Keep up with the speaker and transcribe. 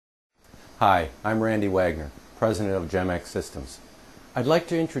Hi, I'm Randy Wagner, President of GemEx Systems. I'd like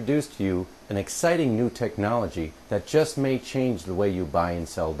to introduce to you an exciting new technology that just may change the way you buy and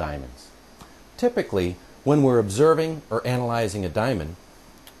sell diamonds. Typically, when we're observing or analyzing a diamond,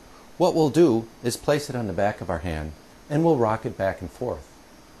 what we'll do is place it on the back of our hand and we'll rock it back and forth.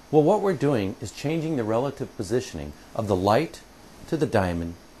 Well, what we're doing is changing the relative positioning of the light to the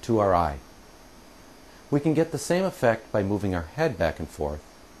diamond to our eye. We can get the same effect by moving our head back and forth,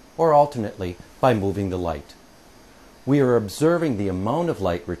 or alternately by moving the light. We are observing the amount of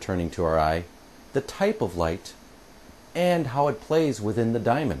light returning to our eye, the type of light, and how it plays within the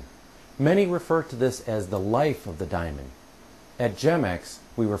diamond. Many refer to this as the life of the diamond. At GemEx,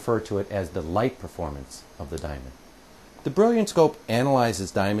 we refer to it as the light performance of the diamond. The BrillianceScope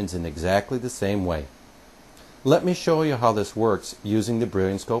analyzes diamonds in exactly the same way. Let me show you how this works using the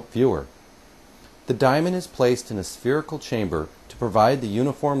BrillianceScope viewer. The diamond is placed in a spherical chamber to provide the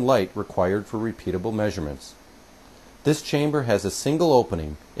uniform light required for repeatable measurements. This chamber has a single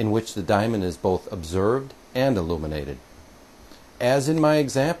opening in which the diamond is both observed and illuminated. As in my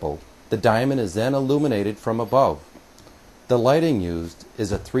example, the diamond is then illuminated from above. The lighting used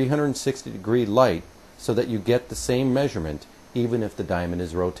is a 360-degree light so that you get the same measurement even if the diamond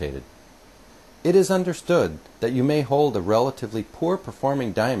is rotated. It is understood that you may hold a relatively poor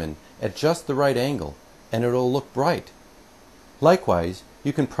performing diamond at just the right angle and it will look bright. Likewise,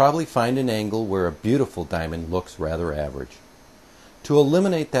 you can probably find an angle where a beautiful diamond looks rather average. To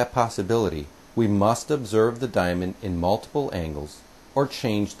eliminate that possibility, we must observe the diamond in multiple angles or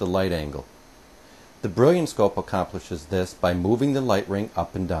change the light angle. The BrillianceScope accomplishes this by moving the light ring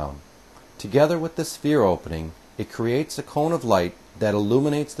up and down. Together with the sphere opening, it creates a cone of light that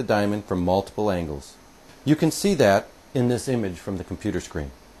illuminates the diamond from multiple angles. You can see that in this image from the computer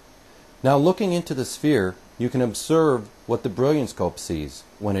screen. Now looking into the sphere, you can observe what the BrillianceScope sees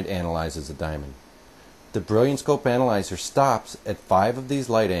when it analyzes a diamond. The BrillianceScope Analyzer stops at 5 of these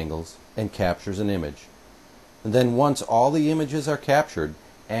light angles and captures an image. And then once all the images are captured,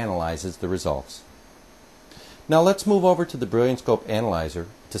 analyzes the results. Now let's move over to the BrillianceScope Analyzer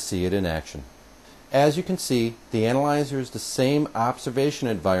to see it in action. As you can see, the analyzer is the same observation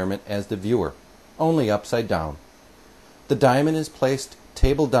environment as the viewer, only upside down. The diamond is placed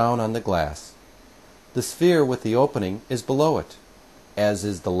table down on the glass. The sphere with the opening is below it, as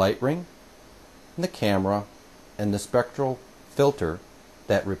is the light ring, and the camera, and the spectral filter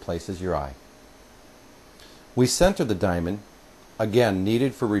that replaces your eye. We center the diamond, again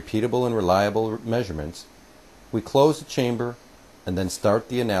needed for repeatable and reliable measurements. We close the chamber and then start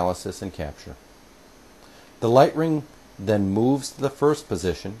the analysis and capture. The light ring then moves to the first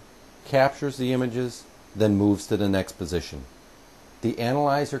position, captures the images, then moves to the next position. The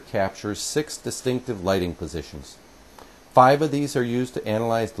analyzer captures 6 distinctive lighting positions. 5 of these are used to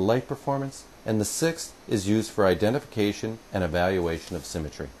analyze the light performance, and the 6th is used for identification and evaluation of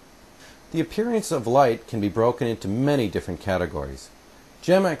symmetry. The appearance of light can be broken into many different categories.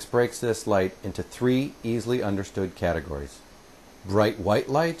 GemEx breaks this light into 3 easily understood categories: bright white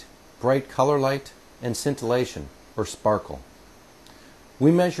light, bright color light, and scintillation, or sparkle.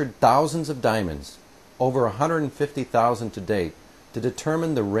 We measured thousands of diamonds, over 150,000 to date, to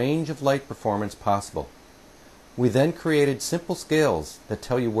determine the range of light performance possible. We then created simple scales that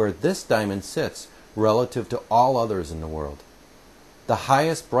tell you where this diamond sits relative to all others in the world. The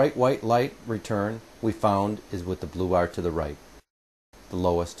highest bright white light return we found is with the blue bar to the right, the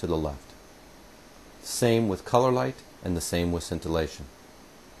lowest to the left. Same with color light and the same with scintillation.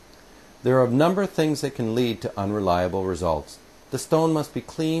 There are a number of things that can lead to unreliable results. The stone must be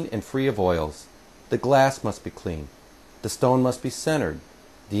clean and free of oils. The glass must be clean. The stone must be centered.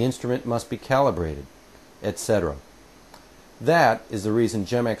 The instrument must be calibrated, etc. That is the reason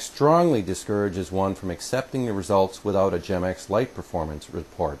GemEx strongly discourages one from accepting the results without a GemEx light performance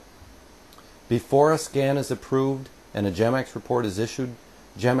report. Before a scan is approved and a GemEx report is issued,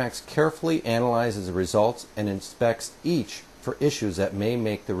 GemEx carefully analyzes the results and inspects each for issues that may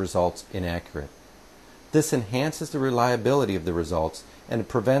make the results inaccurate. This enhances the reliability of the results and it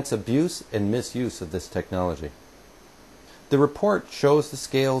prevents abuse and misuse of this technology. The report shows the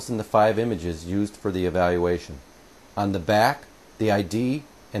scales in the 5 images used for the evaluation. On the back, the ID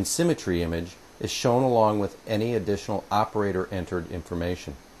and symmetry image is shown along with any additional operator-entered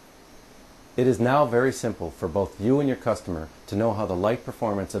information. It is now very simple for both you and your customer to know how the light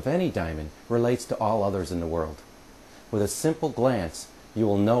performance of any diamond relates to all others in the world. With a simple glance, you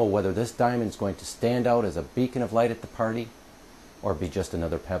will know whether this diamond is going to stand out as a beacon of light at the party or be just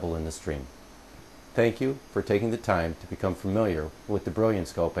another pebble in the stream. Thank you for taking the time to become familiar with the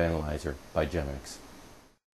BrillianceScope Analyzer by GemEx.